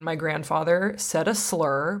My grandfather said a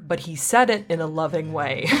slur, but he said it in a loving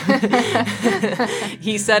way.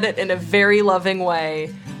 He said it in a very loving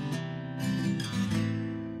way.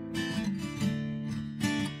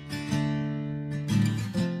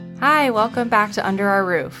 Hi, welcome back to Under Our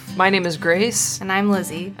Roof. My name is Grace. And I'm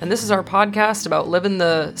Lizzie. And this is our podcast about living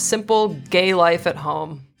the simple gay life at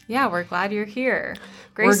home. Yeah, we're glad you're here.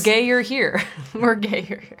 Grace, we're gay, you're here. We're gay,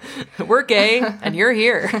 you're here. We're gay, and you're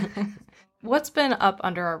here. What's been up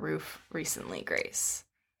under our roof recently, Grace?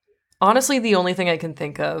 Honestly, the only thing I can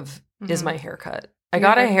think of is my haircut. I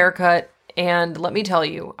got a haircut, and let me tell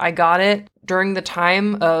you, I got it during the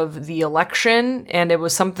time of the election, and it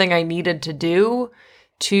was something I needed to do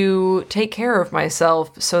to take care of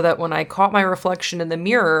myself so that when I caught my reflection in the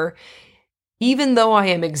mirror, even though I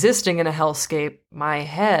am existing in a hellscape, my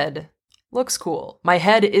head looks cool. My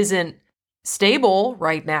head isn't stable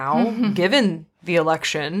right now, given the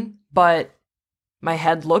election, but my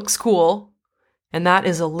head looks cool, and that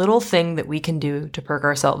is a little thing that we can do to perk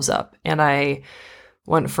ourselves up. And I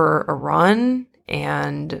went for a run,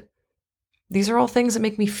 and these are all things that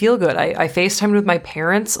make me feel good. I FaceTimed with my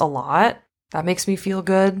parents a lot. That makes me feel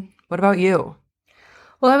good. What about you?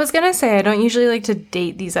 Well, I was going to say I don't usually like to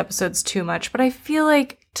date these episodes too much, but I feel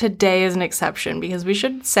like today is an exception because we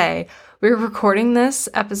should say we're recording this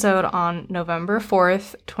episode on November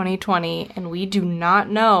 4th, 2020, and we do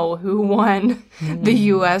not know who won the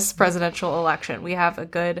U.S. presidential election. We have a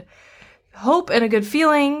good hope and a good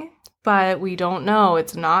feeling, but we don't know.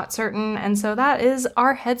 It's not certain. And so that is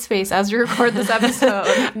our headspace as we record this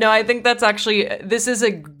episode. No, I think that's actually, this is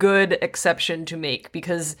a good exception to make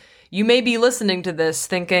because you may be listening to this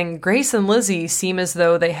thinking Grace and Lizzie seem as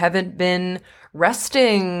though they haven't been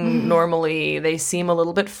resting normally. They seem a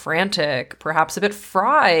little bit frantic, perhaps a bit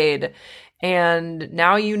fried. And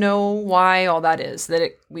now you know why all that is,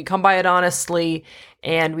 that we come by it honestly,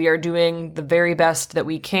 and we are doing the very best that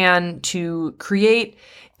we can to create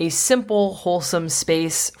a simple, wholesome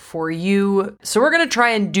space for you. So we're going to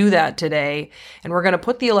try and do that today, and we're going to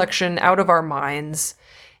put the election out of our minds,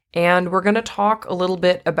 and we're going to talk a little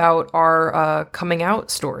bit about our coming out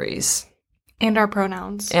stories. And our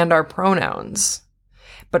pronouns.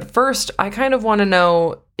 But first, I kind of want to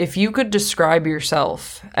know if you could describe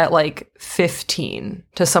yourself at like 15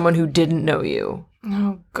 to someone who didn't know you.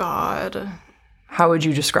 Oh, God. How would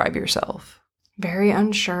you describe yourself? Very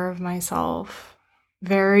unsure of myself.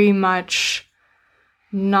 Very much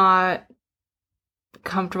not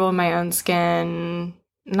comfortable in my own skin.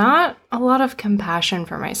 Not a lot of compassion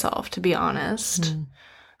for myself, to be honest.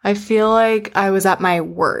 I feel like I was at my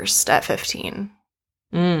worst at 15.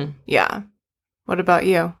 Yeah. What about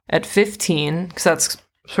you? At 15, because that's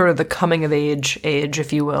sort of the coming of age,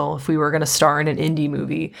 if you will, if we were going to star in an indie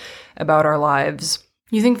movie about our lives.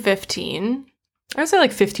 You think 15? I would say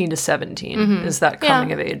like 15 to 17 is that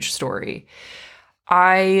coming of age story.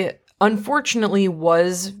 I unfortunately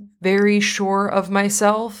was very sure of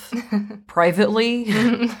myself privately,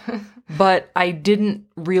 but I didn't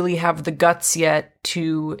really have the guts yet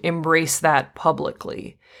to embrace that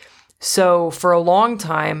publicly. So for a long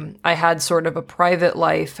time, I had sort of a private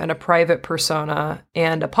life and a private persona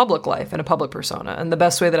and a public life and a public persona. And the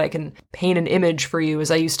best way that I can paint an image for you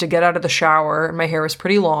is I used to get out of the shower, and my hair was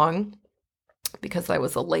pretty long because I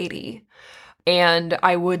was a lady, and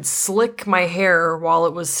I would slick my hair while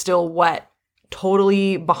it was still wet,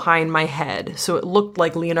 totally behind my head. So it looked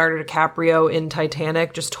like Leonardo DiCaprio in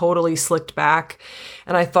Titanic, just totally slicked back.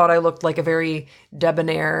 And I thought I looked like a very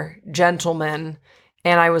debonair gentleman.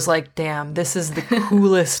 And I was like, damn, this is the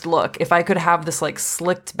coolest look. If I could have this like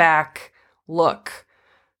slicked back look,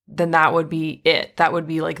 then that would be it. That would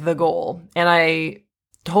be like the goal. And I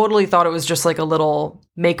totally thought it was just like a little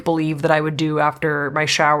make-believe that I would do after my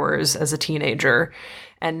showers as a teenager.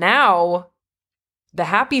 And now the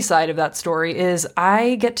happy side of that story is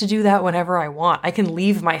I get to do that whenever I want. I can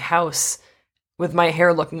leave my house with my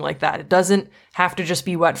hair looking like that. It doesn't have to just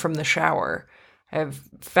be wet from the shower. I've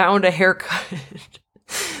found a haircut.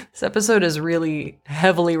 This episode is really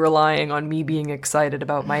heavily relying on me being excited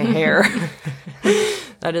about my hair.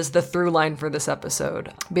 That is the through line for this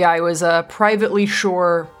episode. But yeah, I was privately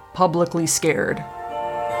sure, publicly scared.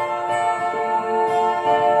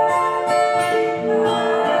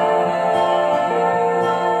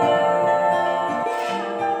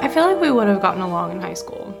 I feel like we would have gotten along in high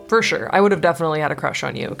school. For sure. I would have definitely had a crush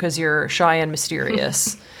on you because you're shy and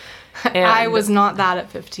mysterious. And I was not that at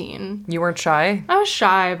 15. You weren't shy? I was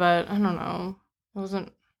shy, but I don't know. I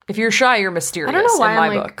wasn't. If you're shy, you're mysterious. I don't know why in my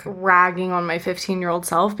I'm like book. ragging on my 15-year-old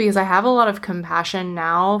self because I have a lot of compassion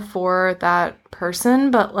now for that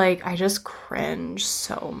person, but like I just cringe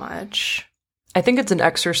so much. I think it's an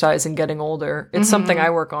exercise in getting older. It's something I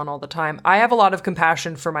work on all the time. I have a lot of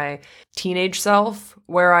compassion for my teenage self.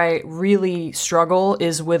 Where I really struggle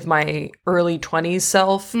is with my early 20s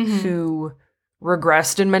self who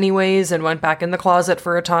regressed in many ways and went back in the closet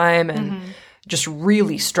for a time and just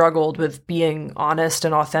really struggled with being honest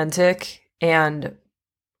and authentic and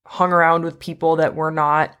hung around with people that were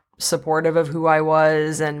not supportive of who I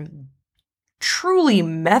was and truly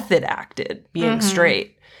method acted being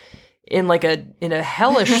straight. In a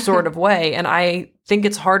hellish sort of way. And I think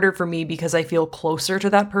it's harder for me because I feel closer to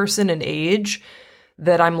that person in age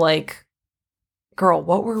that I'm like, girl,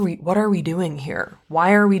 what are we doing here?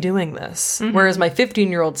 Why are we doing this? Whereas my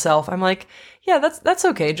 15-year-old self, I'm like, yeah, that's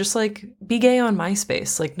okay. Just like be gay on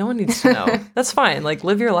MySpace. Like no one needs to know. That's fine. Like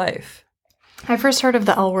live your life. I first heard of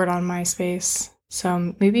the L word on MySpace.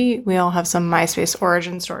 So maybe we all have some MySpace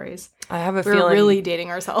origin stories. I have a feeling we're really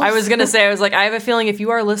dating ourselves. I was going to say, I have a feeling if you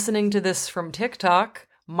are listening to this from TikTok,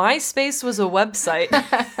 MySpace was a website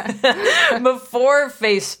before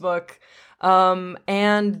Facebook.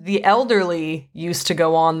 And the elderly used to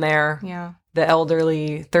go on there. Yeah. The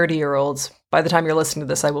elderly 30-year-olds. By the time you're listening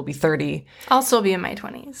to this, I will be 30. I'll still be in my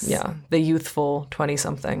 20s. Yeah. The youthful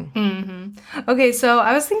 20-something. Okay, so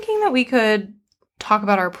I was thinking that we could talk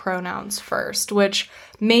about our pronouns first, which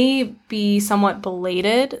may be somewhat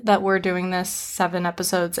belated that we're doing this 7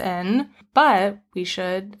 episodes in, but we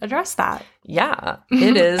should address that. Yeah,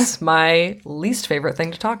 it is my least favorite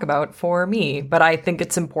thing to talk about for me, but I think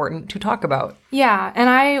it's important to talk about. Yeah,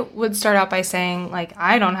 and I would start out by saying, like,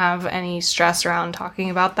 I don't have any stress around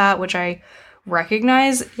talking about that, which I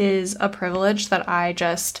recognize is a privilege that I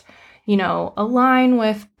just, align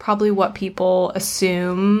with probably what people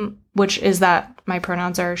assume, which is that my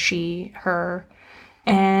pronouns are she, her,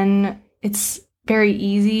 and it's very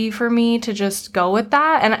easy for me to just go with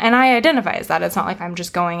that. And I identify as that. It's not like I'm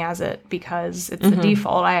just going as it because it's the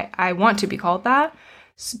default. I want to be called that,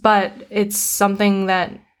 but it's something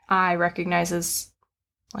that I recognize as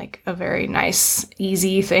like a very nice,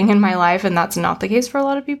 easy thing in my life, and that's not the case for a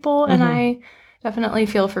lot of people. And I definitely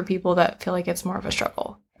feel for people that feel like it's more of a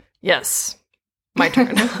struggle. Yes. My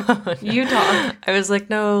turn. You talk. I was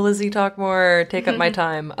like, no, Lizzie, talk more. Take up my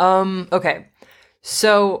time. Okay.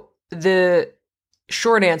 So the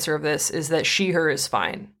short answer of this is that she, her is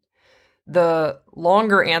fine. The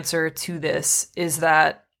longer answer to this is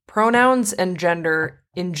that pronouns and gender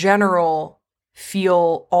in general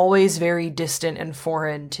feel always very distant and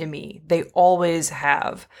foreign to me. They always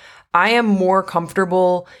have. I am more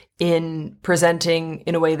comfortable in presenting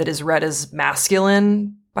in a way that is read as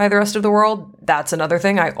masculine by the rest of the world. That's another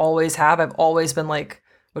thing I always have. I've always been like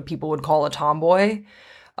what people would call a tomboy.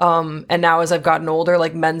 And now as I've gotten older,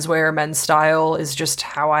 like menswear, men's style is just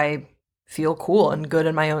how I feel cool and good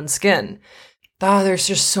in my own skin. There's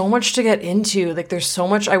just so much to get into. Like there's so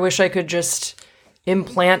much I wish I could just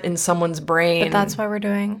implant in someone's brain. But that's why we're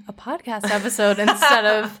doing a podcast episode instead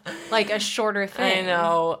of like a shorter thing. I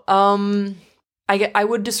know. I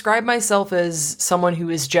would describe myself as someone who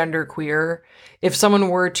is genderqueer. If someone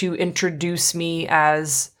were to introduce me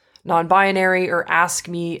as non-binary or ask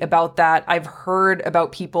me about that, I've heard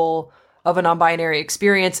about people of a non-binary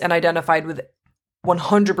experience and identified with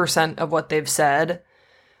 100% of what they've said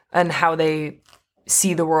and how they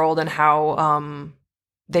see the world and how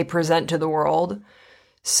they present to the world.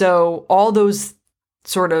 So all those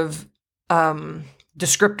sort of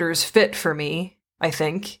descriptors fit for me, I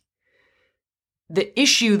think. The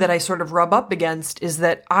issue that I sort of rub up against is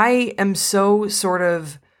that I am so sort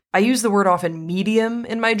of, I use the word often medium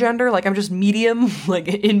in my gender, like I'm just medium, like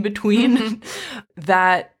in between,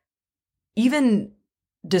 that even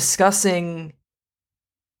discussing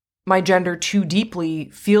my gender too deeply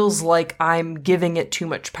feels like I'm giving it too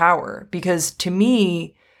much power. Because to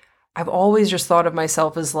me, I've always just thought of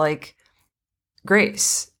myself as like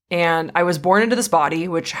Grace. And I was born into this body,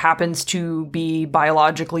 which happens to be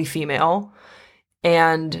biologically female.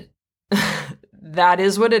 And that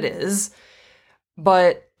is what it is.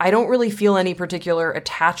 But I don't really feel any particular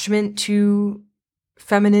attachment to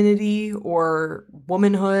femininity or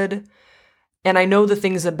womanhood. And I know the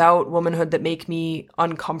things about womanhood that make me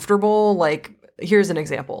uncomfortable. Like, here's an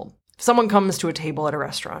example. If someone comes to a table at a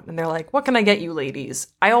restaurant and they're like, "What can I get you,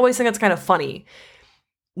 ladies?" I always think that's kind of funny.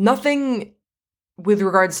 Nothing with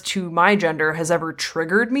regards to my gender has ever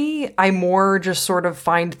triggered me. I more just sort of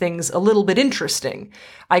find things a little bit interesting.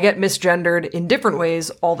 I get misgendered in different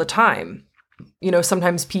ways all the time. You know,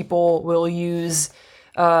 sometimes people will use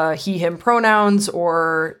he, him pronouns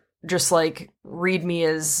or just like read me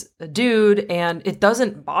as a dude, and it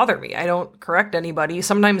doesn't bother me. I don't correct anybody.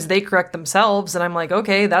 Sometimes they correct themselves and I'm like,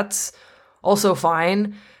 okay, that's also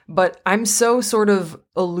fine. But I'm so sort of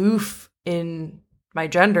aloof in my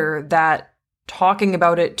gender that talking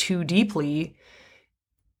about it too deeply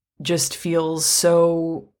just feels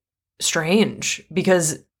so strange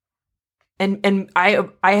because and I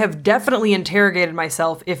have definitely interrogated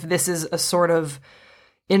myself if this is a sort of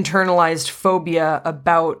internalized phobia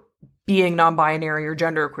about being non-binary or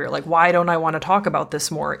genderqueer. Like, why don't I want to talk about this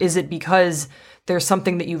more? Is it because there's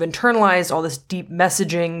something that you've internalized, all this deep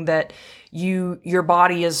messaging that your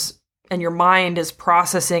body is and your mind is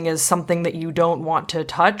processing as something that you don't want to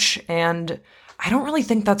touch? And I don't really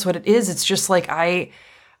think that's what it is. It's just like I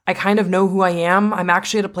kind of know who I am. I'm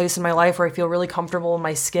actually at a place in my life where I feel really comfortable in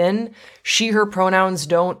my skin. She, her pronouns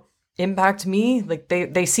don't impact me. Like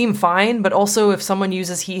they seem fine, but also if someone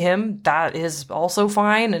uses he, him, that is also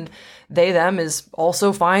fine. And they, them is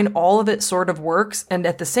also fine. All of it sort of works. And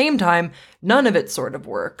at the same time, none of it sort of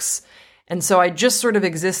works. And so I just sort of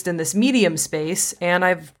exist in this medium space. And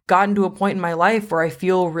I've gotten to a point in my life where I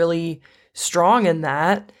feel really strong in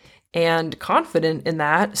that and confident in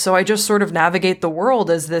that. So I just sort of navigate the world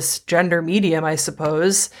as this gender medium, I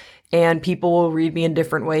suppose, and people will read me in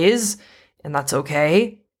different ways, and that's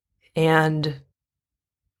okay. And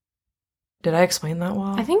did I explain that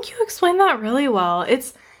well? I think you explained that really well.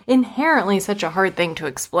 It's inherently such a hard thing to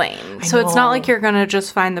explain. So it's not like you're going to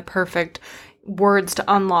just find the perfect words to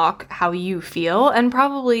unlock how you feel. And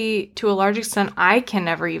probably to a large extent, I can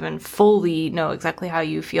never even fully know exactly how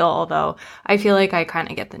you feel, although I feel like I kind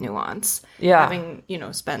of get the nuance. Yeah. Having,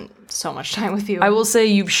 spent so much time with you. I will say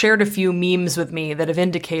you've shared a few memes with me that have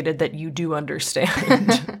indicated that you do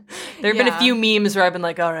understand. There have been a few memes where I've been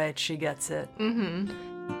like, all right, she gets it. Mm-hmm.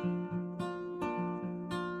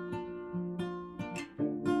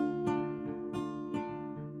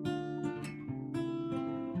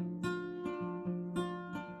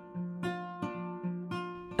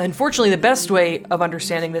 Unfortunately, the best way of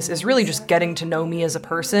understanding this is really just getting to know me as a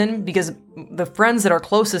person, because the friends that are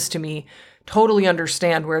closest to me totally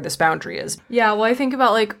understand where this boundary is. Yeah, well, I think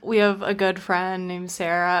about, we have a good friend named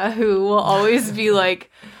Sarah who will always be like,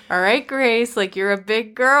 all right, Grace, you're a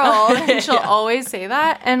big girl. And she'll always say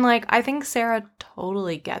that. And, I think Sarah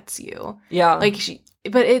totally gets you. Yeah.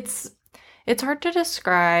 But it's hard to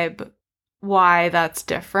describe why that's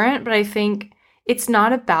different. But I think it's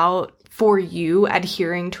not about, for you,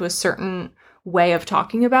 adhering to a certain way of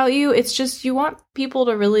talking about you. It's just you want people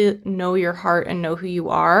to really know your heart and know who you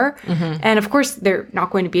are. Mm-hmm. And of course, they're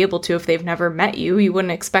not going to be able to if they've never met you. You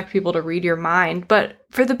wouldn't expect people to read your mind. But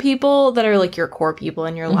for the people that are your core people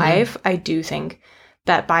in your mm-hmm. life, I do think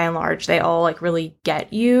that by and large, they all really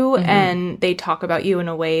get you mm-hmm. and they talk about you in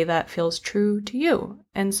a way that feels true to you.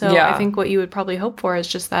 And so I think what you would probably hope for is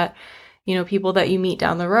just that people that you meet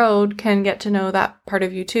down the road can get to know that part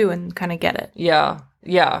of you too and kind of get it.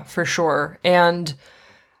 Yeah, for sure. And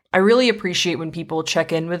I really appreciate when people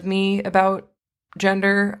check in with me about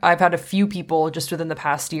gender. I've had a few people just within the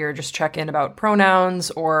past year just check in about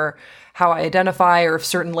pronouns or how I identify, or if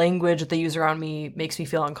certain language that they use around me makes me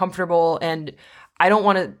feel uncomfortable. And I don't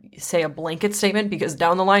want to say a blanket statement because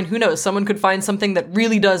down the line, who knows, someone could find something that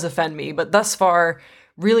really does offend me. But thus far,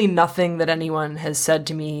 really nothing that anyone has said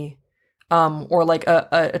to me or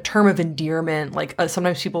a term of endearment,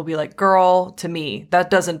 sometimes people will be like, girl, to me, that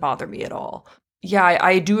doesn't bother me at all. Yeah,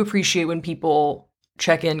 I do appreciate when people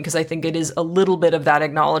check in because I think it is a little bit of that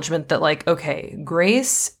acknowledgement that okay,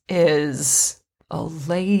 Grace is a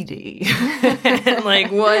lady.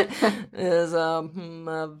 What is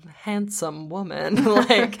a handsome woman?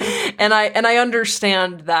 And I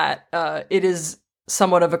understand that it is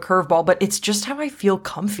somewhat of a curveball, but it's just how I feel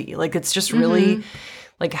comfy. It's just really... Mm-hmm.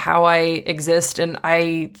 How I exist. And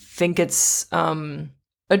I think it's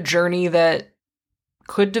a journey that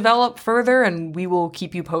could develop further, and we will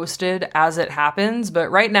keep you posted as it happens.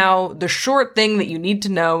 But right now, the short thing that you need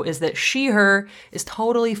to know is that she, her is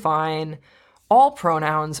totally fine. All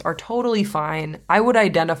pronouns are totally fine. I would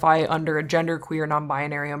identify under a genderqueer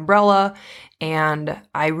non-binary umbrella, and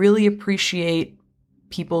I really appreciate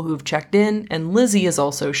people who've checked in, and Lizzie is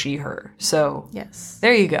also she, her. So yes,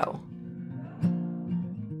 there you go.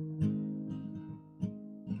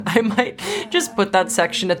 I might just put that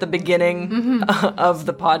section at the beginning mm-hmm. Of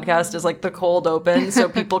the podcast as the cold open so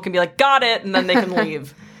people can be like, got it, and then they can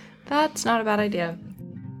leave. That's not a bad idea.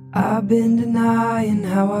 I've been denying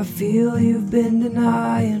how I feel, you've been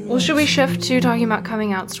denying. Well, should we shift to talking about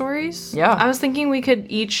coming out stories? Yeah. I was thinking we could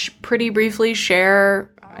each pretty briefly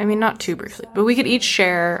share, not too briefly, but we could each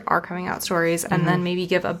share our coming out stories and mm-hmm. then maybe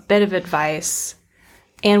give a bit of advice.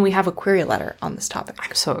 And we have a query letter on this topic.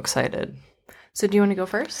 I'm so excited. So do you want to go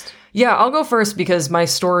first? Yeah, I'll go first because my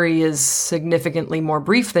story is significantly more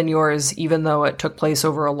brief than yours, even though it took place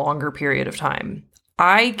over a longer period of time.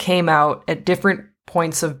 I came out at different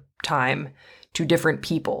points of time to different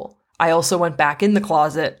people. I also went back in the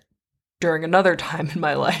closet during another time in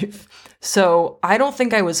my life. So I don't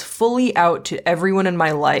think I was fully out to everyone in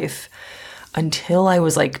my life until I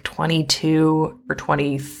was like 22 or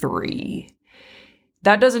 23.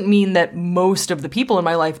 That doesn't mean that most of the people in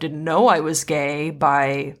my life didn't know I was gay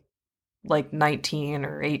by like 19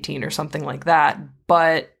 or 18 or something like that.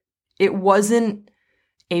 But it wasn't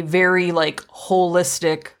a very like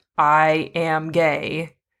holistic, I am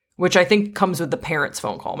gay, which I think comes with the parents'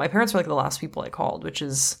 phone call. My parents were like the last people I called, which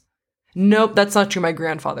is, nope, that's not true. My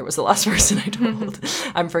grandfather was the last person I told.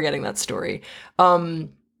 I'm forgetting that story.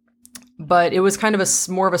 But it was kind of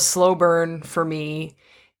more of a slow burn for me.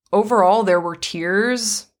 Overall, there were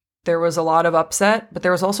tears. There was a lot of upset, but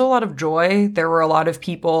there was also a lot of joy. There were a lot of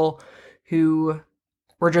people who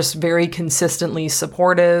were just very consistently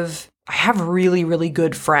supportive. I have really, really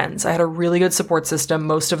good friends. I had a really good support system.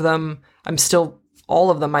 Most of them,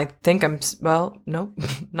 all of them, I think no,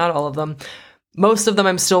 not all of them. Most of them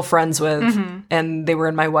I'm still friends with, and they were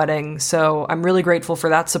in my wedding. So I'm really grateful for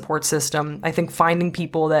that support system. I think finding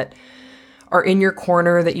people that are in your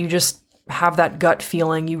corner, that you just have that gut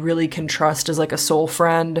feeling you really can trust as like a soul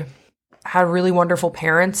friend. Had really wonderful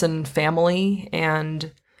parents and family,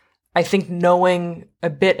 and I think knowing a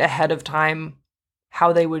bit ahead of time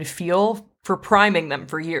how they would feel for priming them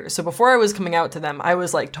for years. So before I was coming out to them, I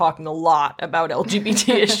was like talking a lot about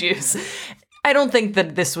LGBT issues. I don't think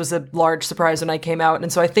that this was a large surprise when I came out.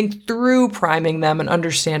 And so I think through priming them and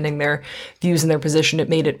understanding their views and their position, it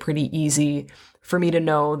made it pretty easy for me to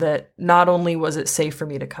know that not only was it safe for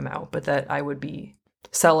me to come out, but that I would be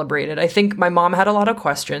celebrated. I think my mom had a lot of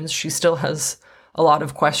questions. She still has a lot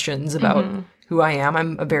of questions about who I am.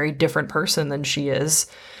 I'm a very different person than she is.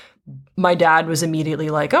 My dad was immediately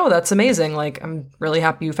like, oh, that's amazing. Like, I'm really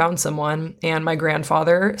happy you found someone. And my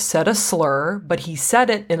grandfather said a slur, but he said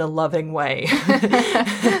it in a loving way.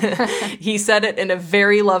 He said it in a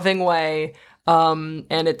very loving way. And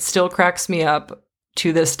it still cracks me up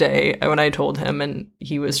to this day when I told him, and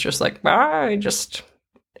he was just like, just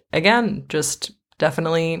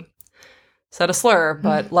definitely said a slur,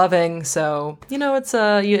 but loving. So, it's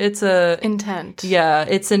a intent. Yeah,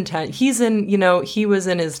 it's intent. He was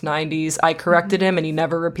in his 90s. I corrected him and he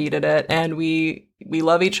never repeated it. And we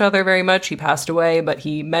love each other very much. He passed away, but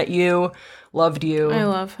he met you, loved you. I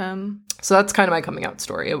love him. So that's kind of my coming out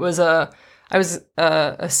story. I was a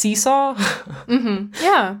seesaw.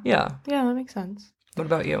 Yeah. Yeah. Yeah, that makes sense. What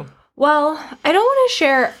about you? Well, I don't want to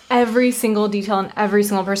share every single detail and every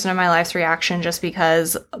single person in my life's reaction just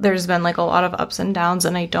because there's been like a lot of ups and downs,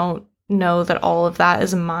 and I don't know that all of that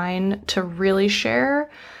is mine to really share,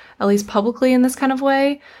 at least publicly in this kind of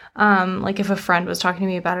way. Like if a friend was talking to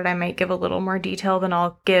me about it, I might give a little more detail than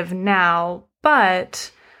I'll give now. But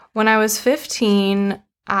when I was 15,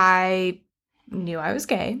 I knew I was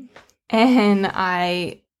gay, and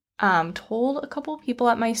I told a couple people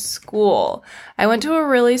at my school. I went to a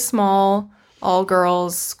really small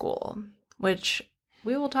all-girls school, which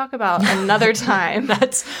we will talk about another time.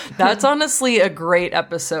 That's honestly a great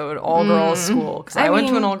episode, all-girls school, because I went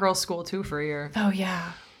to an all-girls school too for a year. Oh,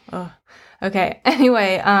 yeah. Oh. Okay.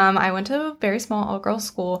 Anyway, I went to a very small all-girls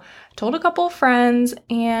school, told a couple of friends,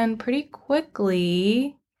 and pretty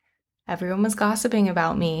quickly, everyone was gossiping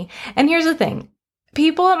about me. And here's the thing.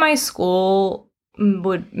 People at my school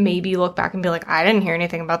would maybe look back and be like, I didn't hear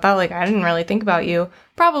anything about that. Like, I didn't really think about you.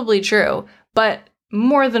 Probably true. But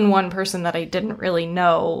more than one person that I didn't really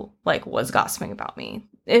know, like, was gossiping about me,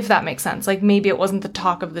 if that makes sense. Like, maybe it wasn't the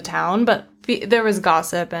talk of the town, but there was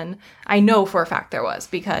gossip. And I know for a fact there was,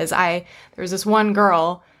 because there was this one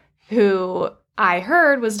girl who I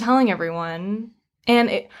heard was telling everyone.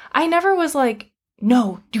 And I never was like,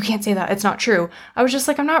 no, you can't say that. It's not true. I was just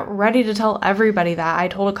like, I'm not ready to tell everybody that. I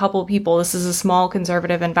told a couple of people, this is a small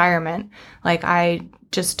conservative environment. Like, I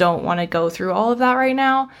just don't want to go through all of that right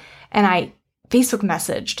now. And I Facebook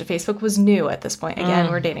messaged. Facebook was new at this point.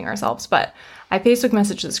 Again, we're dating ourselves. But I Facebook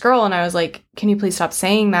messaged this girl and I was like, can you please stop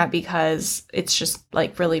saying that because it's just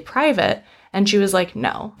like really private? And she was like,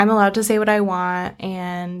 no, I'm allowed to say what I want.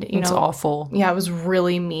 And, It's awful. Yeah, it was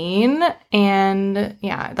really mean. And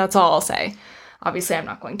yeah, that's all I'll say. Obviously, I'm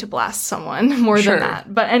not going to blast someone more than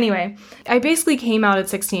that. But anyway, I basically came out at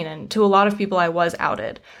 16, and to a lot of people, I was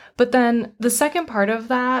outed. But then the second part of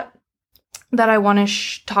that I want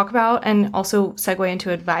to talk about and also segue into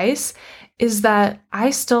advice is that I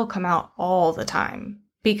still come out all the time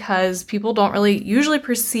because people don't really usually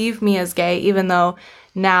perceive me as gay, even though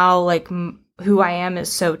now, like, who I am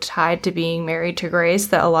is so tied to being married to Grace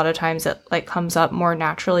that a lot of times it like comes up more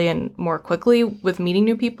naturally and more quickly with meeting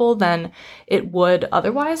new people than it would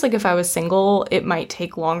otherwise. Like if I was single, it might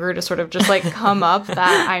take longer to sort of just like come up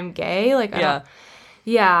that I'm gay. Like,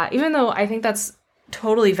 even though I think that's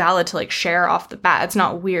totally valid to like share off the bat. It's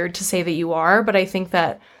not weird to say that you are, but I think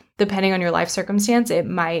that depending on your life circumstance, it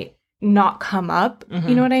might not come up. Mm-hmm.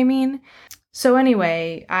 You know what I mean? So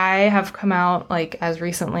anyway, I have come out like as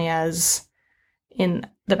recently as in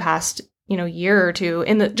the past, year or two,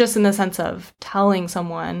 in the sense of telling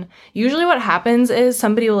someone. Usually what happens is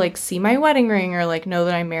somebody will like see my wedding ring or like know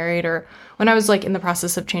that I'm married, or when I was like in the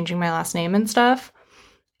process of changing my last name and stuff,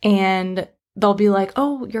 and they'll be like,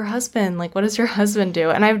 oh, your husband, like, what does your husband do?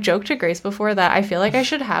 And I've joked to Grace before that I feel like I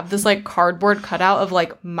should have this like cardboard cutout of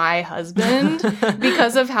like my husband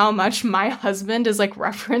because of how much my husband is like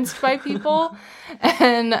referenced by people.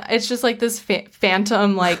 And it's just like this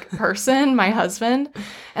phantom like person, my husband.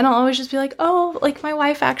 And I'll always just be like, oh, like my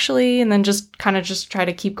wife actually. And then just kind of just try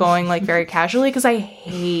to keep going like very casually because I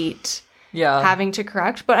hate having to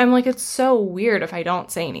correct. But I'm like, it's so weird if I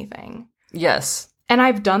don't say anything. Yes. And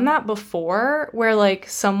I've done that before where, like,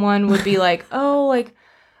 someone would be like, oh,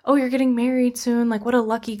 you're getting married soon. Like, what a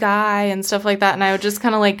lucky guy and stuff like that. And I would just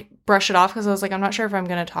kind of, like, brush it off because I was like, I'm not sure if I'm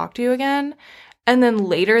going to talk to you again. And then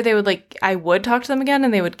later they would, like, I would talk to them again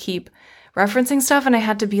and they would keep referencing stuff. And I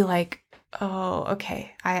had to be like, oh,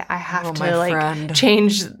 okay. I have to, like, friend.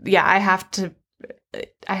 Change. Yeah, I have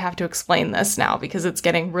to explain this now because it's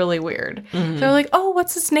getting really weird. Mm-hmm. They're like, oh,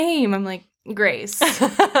 what's his name? I'm like, Grace.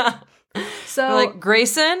 So you're like,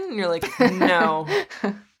 Grayson? And you're like, no.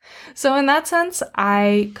 So in that sense,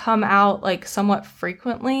 I come out like somewhat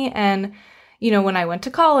frequently. And, when I went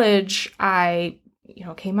to college, I,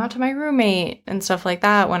 came out to my roommate and stuff like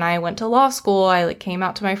that. When I went to law school, I like came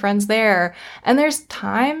out to my friends there. And there's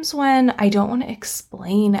times when I don't want to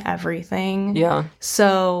explain everything. Yeah.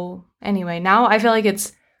 So anyway, now I feel like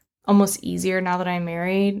it's almost easier now that I'm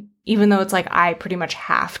married. Even though it's like I pretty much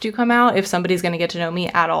have to come out if somebody's going to get to know me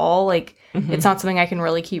at all. Like, It's not something I can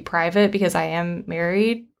really keep private because I am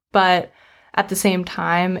married. But at the same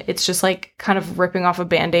time, it's just like kind of ripping off a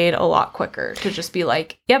Band-Aid a lot quicker to just be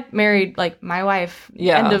like, yep, married, like my wife,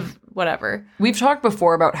 end of whatever. We've talked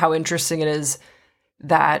before about how interesting it is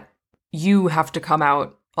that you have to come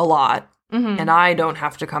out a lot and I don't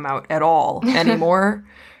have to come out at all anymore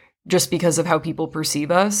just because of how people perceive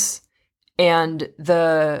us. And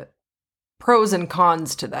the pros and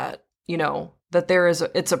cons to that,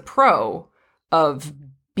 that it's a pro of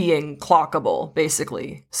being clockable,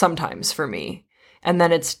 basically, sometimes for me. And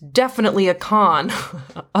then it's definitely a con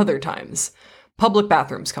other times. Public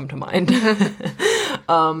bathrooms come to mind.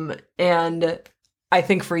 And I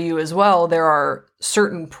think for you as well, there are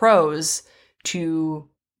certain pros to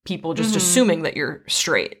people just assuming that you're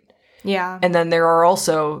straight. Yeah. And then there are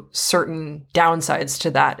also certain downsides to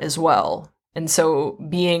that as well. And so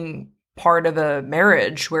being part of a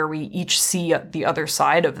marriage where we each see the other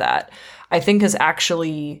side of that, I think has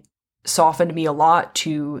actually softened me a lot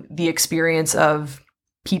to the experience of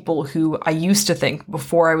people who I used to think,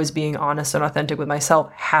 before I was being honest and authentic with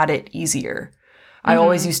myself, had it easier. I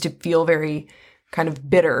always used to feel very kind of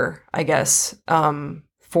bitter, I guess,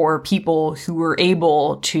 for people who were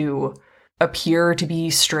able to appear to be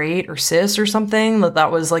straight or cis or something,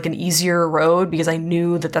 that was like an easier road because I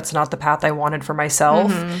knew that that's not the path I wanted for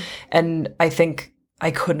myself. And I think I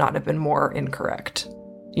could not have been more incorrect,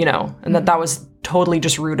 and that was totally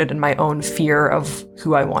just rooted in my own fear of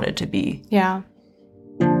who I wanted to be. Yeah.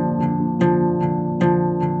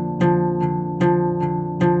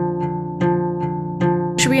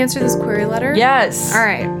 Should we answer this query letter? Yes. All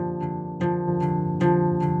right.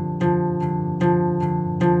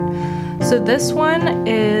 So this one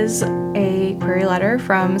is a query letter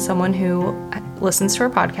from someone who listens to our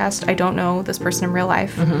podcast. I don't know this person in real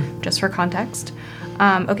life, just for context.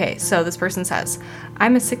 Okay, so this person says,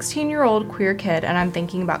 I'm a 16-year-old queer kid and I'm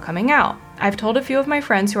thinking about coming out. I've told a few of my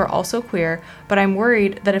friends who are also queer, but I'm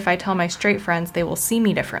worried that if I tell my straight friends, they will see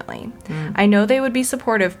me differently. I know they would be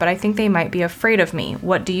supportive, but I think they might be afraid of me.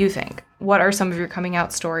 What do you think? What are some of your coming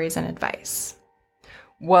out stories and advice?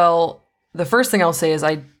 Well, the first thing I'll say is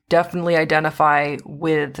I definitely identify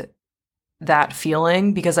with that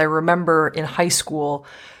feeling because I remember in high school,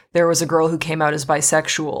 there was a girl who came out as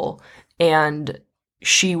bisexual and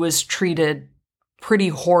she was treated pretty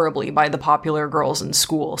horribly by the popular girls in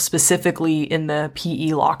school, specifically in the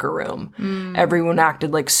PE locker room. Everyone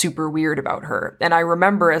acted like super weird about her. And I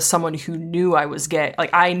remember, as someone who knew I was gay,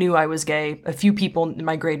 like I knew I was gay, a few people in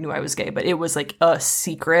my grade knew I was gay, but it was like a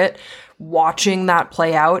secret, watching that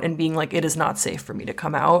play out and being like, it is not safe for me to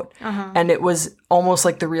come out. And it was almost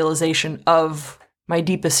like the realization of my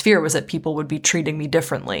deepest fear was that people would be treating me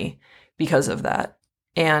differently because of that.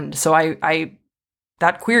 And so I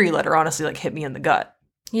that query letter honestly like hit me in the gut.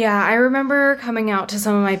 Yeah, I remember coming out to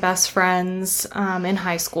some of my best friends in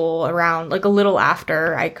high school around like a little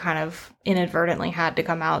after I kind of inadvertently had to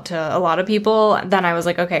come out to a lot of people. Then I was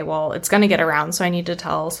like, okay, well, it's going to get around, so I need to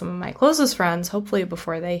tell some of my closest friends, hopefully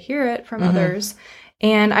before they hear it from others.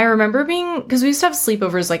 And I remember because we used to have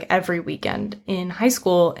sleepovers like every weekend in high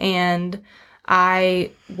school, and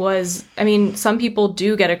some people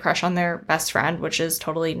do get a crush on their best friend, which is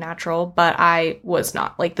totally natural, but I was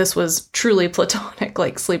not. Like, this was truly platonic,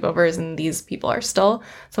 like, sleepovers, and these people are still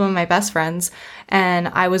some of my best friends. And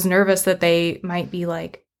I was nervous that they might be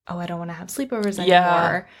like, oh, I don't want to have sleepovers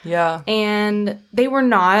anymore. Yeah. And they were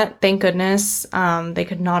not, thank goodness. They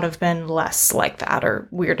could not have been less like that or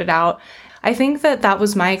weirded out. I think that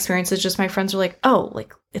was my experience. Is just my friends were like, oh,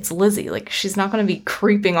 like, it's Lizzie. Like, she's not going to be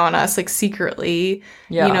creeping on us, like, secretly,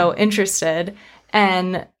 interested.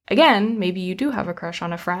 And again, maybe you do have a crush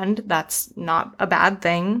on a friend. That's not a bad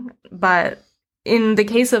thing. But in the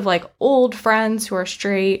case of, like, old friends who are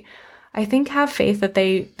straight, I think have faith that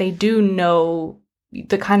they do know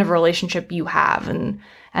the kind of relationship you have. And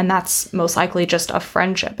that's most likely just a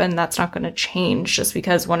friendship. And that's not going to change just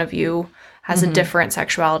because one of you has a different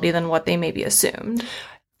sexuality than what they maybe assumed.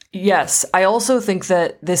 Yes. I also think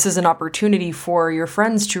that this is an opportunity for your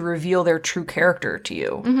friends to reveal their true character to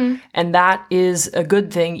you. And that is a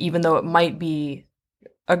good thing, even though it might be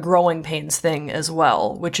a growing pains thing as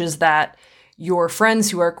well, which is that your friends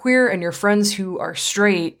who are queer and your friends who are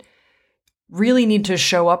straight really need to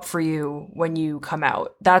show up for you when you come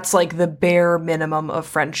out. That's like the bare minimum of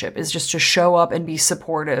friendship, is just to show up and be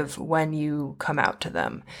supportive when you come out to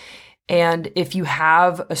them. And if you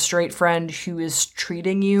have a straight friend who is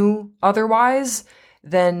treating you otherwise,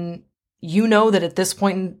 then you know that at this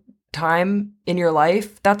point in time in your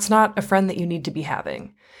life, that's not a friend that you need to be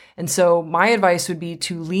having. And so my advice would be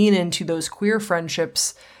to lean into those queer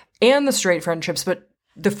friendships and the straight friendships, but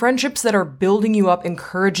the friendships that are building you up,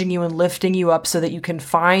 encouraging you, and lifting you up so that you can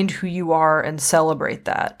find who you are and celebrate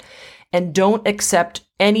that. And don't accept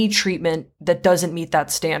any treatment that doesn't meet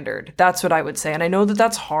that standard. That's what I would say. And I know that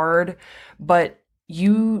that's hard, but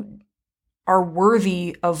you are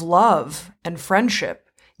worthy of love and friendship.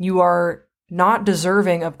 You are not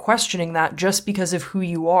deserving of questioning that just because of who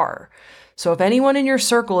you are. So if anyone in your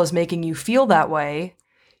circle is making you feel that way,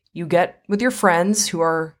 you get with your friends who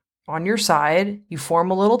are on your side, you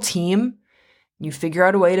form a little team, you figure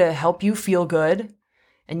out a way to help you feel good,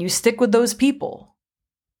 and you stick with those people.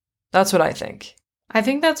 That's what I think. I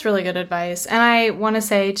think that's really good advice. And I want to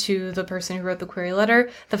say to the person who wrote the query letter,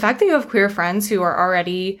 the fact that you have queer friends who are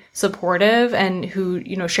already supportive and who,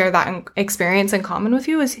 share that experience in common with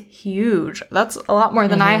you is huge. That's a lot more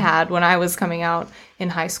than I had when I was coming out in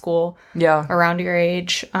high school. Yeah. Around your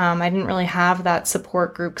age. I didn't really have that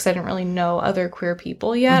support group because I didn't really know other queer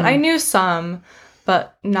people yet. I knew some,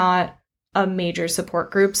 but not a major support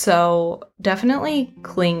group. So definitely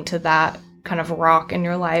cling to that kind of rock in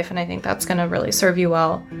your life, and I think that's going to really serve you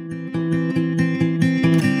well.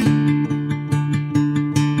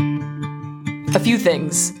 A few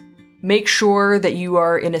things. Make sure that you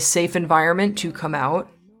are in a safe environment to come out.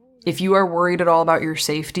 If you are worried at all about your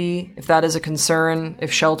safety, if that is a concern,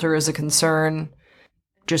 if shelter is a concern,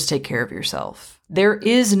 just take care of yourself. There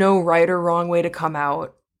is no right or wrong way to come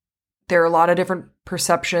out. There are a lot of different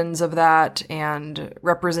perceptions of that and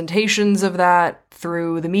representations of that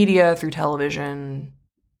through the media, through television,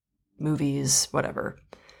 movies, whatever.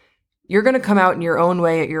 You're going to come out in your own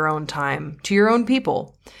way at your own time to your own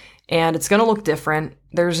people, and it's going to look different.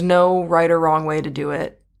 There's no right or wrong way to do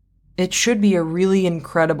it. It should be a really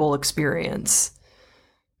incredible experience.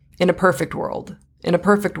 In a perfect world,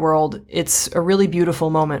 it's a really beautiful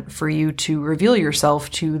moment for you to reveal yourself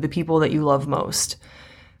to the people that you love most.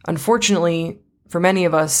 Unfortunately, for many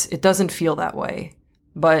of us, it doesn't feel that way.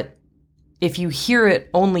 But if you hear it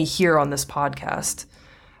only here on this podcast,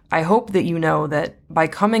 I hope that you know that by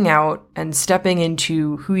coming out and stepping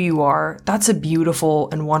into who you are, that's a beautiful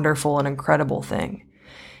and wonderful and incredible thing.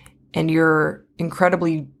 And you're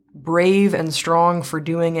incredibly brave and strong for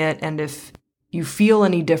doing it. And if you feel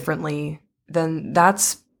any differently, then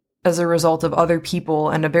that's as a result of other people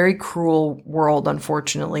and a very cruel world,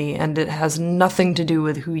 unfortunately, and it has nothing to do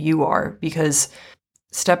with who you are, because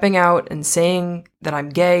stepping out and saying that I'm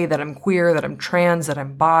gay, that I'm queer, that I'm trans, that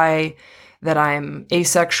I'm bi, that I'm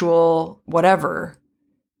asexual, whatever,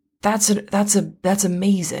 that's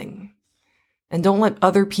amazing. And don't let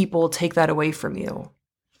other people take that away from you.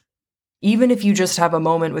 Even if you just have a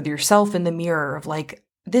moment with yourself in the mirror of like,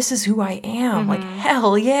 this is who I am. Like,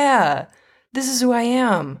 hell yeah, this is who I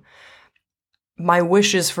am. My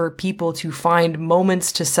wish is for people to find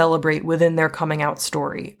moments to celebrate within their coming out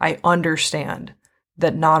story. I understand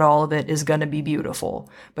that not all of it is going to be beautiful,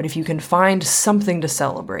 but if you can find something to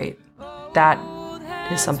celebrate, that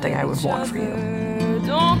is something I would want for you.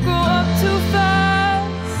 Don't grow up too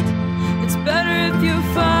fast. It's better if you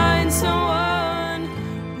find someone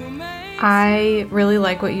who makes I really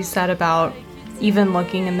like what you said about even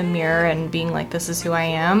looking in the mirror and being like, this is who I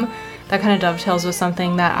am. That kind of dovetails with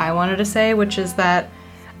something that I wanted to say, which is that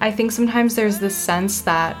I think sometimes there's this sense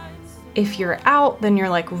that if you're out, then you're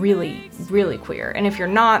like really, really queer. And if you're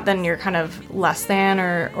not, then you're kind of less than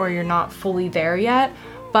or you're not fully there yet.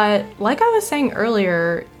 But like I was saying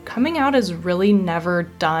earlier, coming out is really never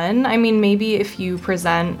done. I mean, maybe if you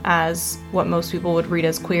present as what most people would read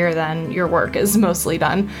as queer, then your work is mostly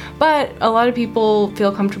done. But a lot of people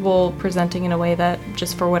feel comfortable presenting in a way that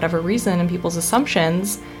just for whatever reason and people's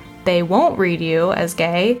assumptions, they won't read you as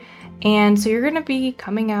gay. And so you're going to be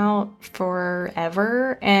coming out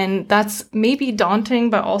forever. And that's maybe daunting,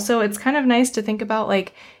 but also it's kind of nice to think about,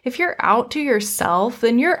 like, if you're out to yourself,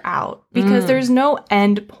 then you're out, because there's no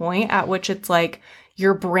end point at which it's like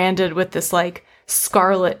you're branded with this like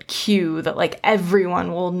scarlet Q that like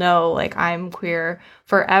everyone will know, like, I'm queer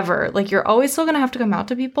forever. Like, you're always still going to have to come out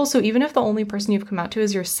to people. So even if the only person you've come out to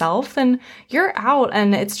is yourself, then you're out,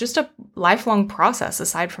 and it's just a lifelong process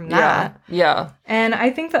aside from that. Yeah. And I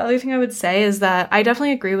think the other thing I would say is that I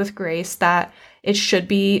definitely agree with Grace that it should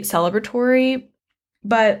be celebratory,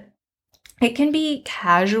 but it can be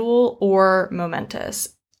casual or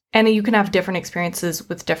momentous. And you can have different experiences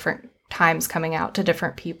with different times coming out to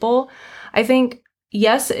different people. I think,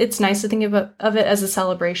 yes, it's nice to think of it as a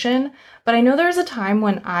celebration, but I know there was a time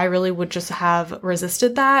when I really would just have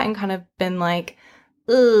resisted that and kind of been like,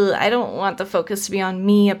 ugh, I don't want the focus to be on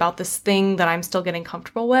me about this thing that I'm still getting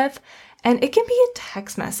comfortable with. And it can be a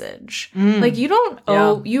text message. Like, you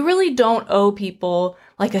really don't owe people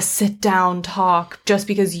like a sit down talk just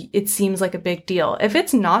because it seems like a big deal. If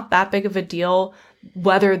it's not that big of a deal,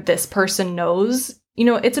 whether this person knows,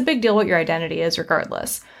 it's a big deal what your identity is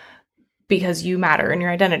regardless, because you matter and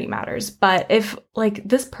your identity matters. But if like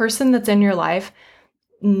this person that's in your life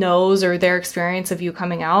knows, or their experience of you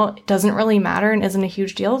coming out doesn't really matter and isn't a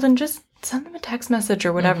huge deal, then just send them a text message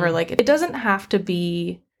or whatever. Like, it doesn't have to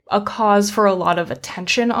be a cause for a lot of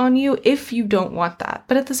attention on you if you don't want that.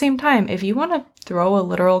 But at the same time, if you want to throw a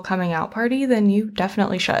literal coming out party, then you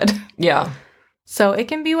definitely should. Yeah. So it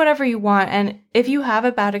can be whatever you want. And if you have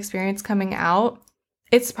a bad experience coming out,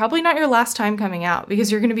 it's probably not your last time coming out,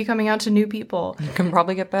 because you're going to be coming out to new people. It can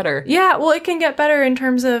probably get better. Yeah, well, it can get better in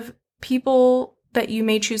terms of people that you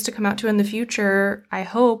may choose to come out to in the future, I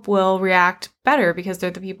hope, will react better because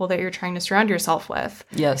they're the people that you're trying to surround yourself with.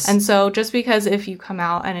 Yes. And so just because if you come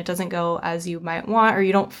out and it doesn't go as you might want, or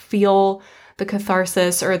you don't feel the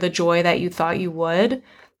catharsis or the joy that you thought you would,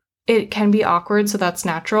 it can be awkward, so that's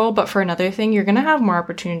natural. But for another thing, you're going to have more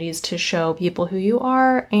opportunities to show people who you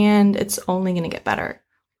are, and it's only going to get better.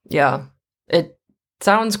 Yeah. It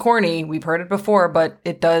sounds corny. We've heard it before, but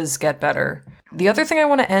it does get better. The other thing I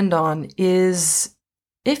want to end on is,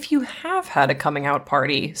 if you have had a coming out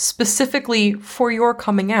party specifically for your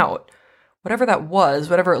coming out, whatever that was,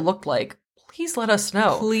 whatever it looked like, please let us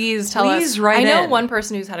know. Please tell us. Please write in. I know one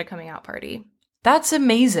person who's had a coming out party. That's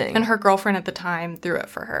amazing. And her girlfriend at the time threw it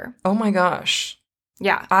for her. Oh my gosh.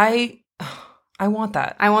 Yeah. I want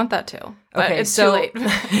that. I want that too. But okay, it's too late.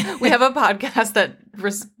 We have a podcast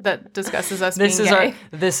that discusses us being gay.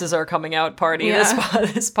 This is our coming out party. Yeah.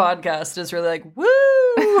 This podcast is really like, woo!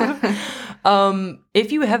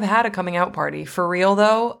 If you have had a coming out party, for real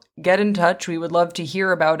though, get in touch. We would love to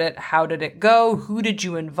hear about it. How did it go? Who did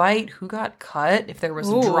you invite? Who got cut? If there was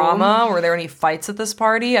drama, were there any fights at this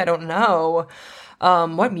party? I don't know.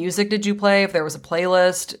 What music did you play? If there was a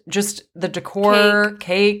playlist, just the decor,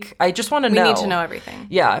 cake. I just want to know. We need to know everything.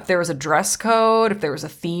 Yeah, if there was a dress code, if there was a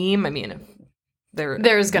theme. I mean,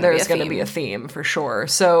 there's going to be a theme for sure.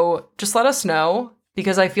 So just let us know,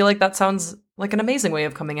 because I feel like that sounds like an amazing way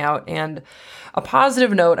of coming out. And a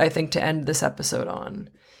positive note, I think, to end this episode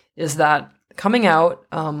on is that coming out,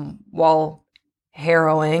 while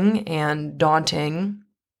harrowing and daunting,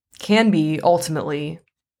 can be ultimately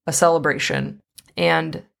a celebration.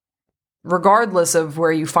 And regardless of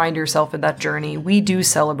where you find yourself in that journey, we do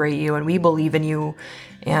celebrate you and we believe in you,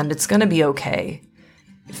 and it's going to be okay.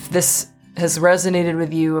 If this has resonated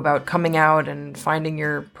with you about coming out and finding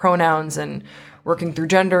your pronouns and working through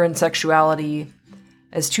gender and sexuality,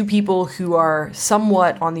 as two people who are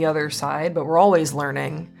somewhat on the other side, but we're always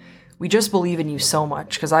learning, we just believe in you so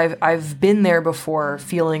much, because I've been there before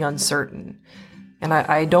feeling uncertain. And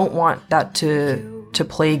I don't want that to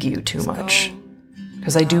plague you too much,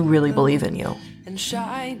 because I do really believe in you.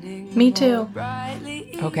 Me too.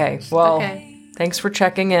 Okay, well, thanks for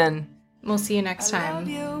checking in. We'll see you next time.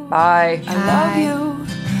 Bye.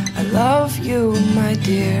 I love you, my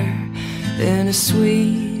dear, in a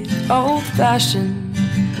sweet, old-fashioned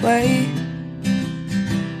way.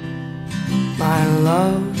 My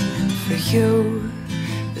love for you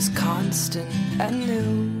is constant and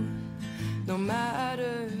new, no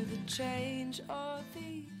matter the change or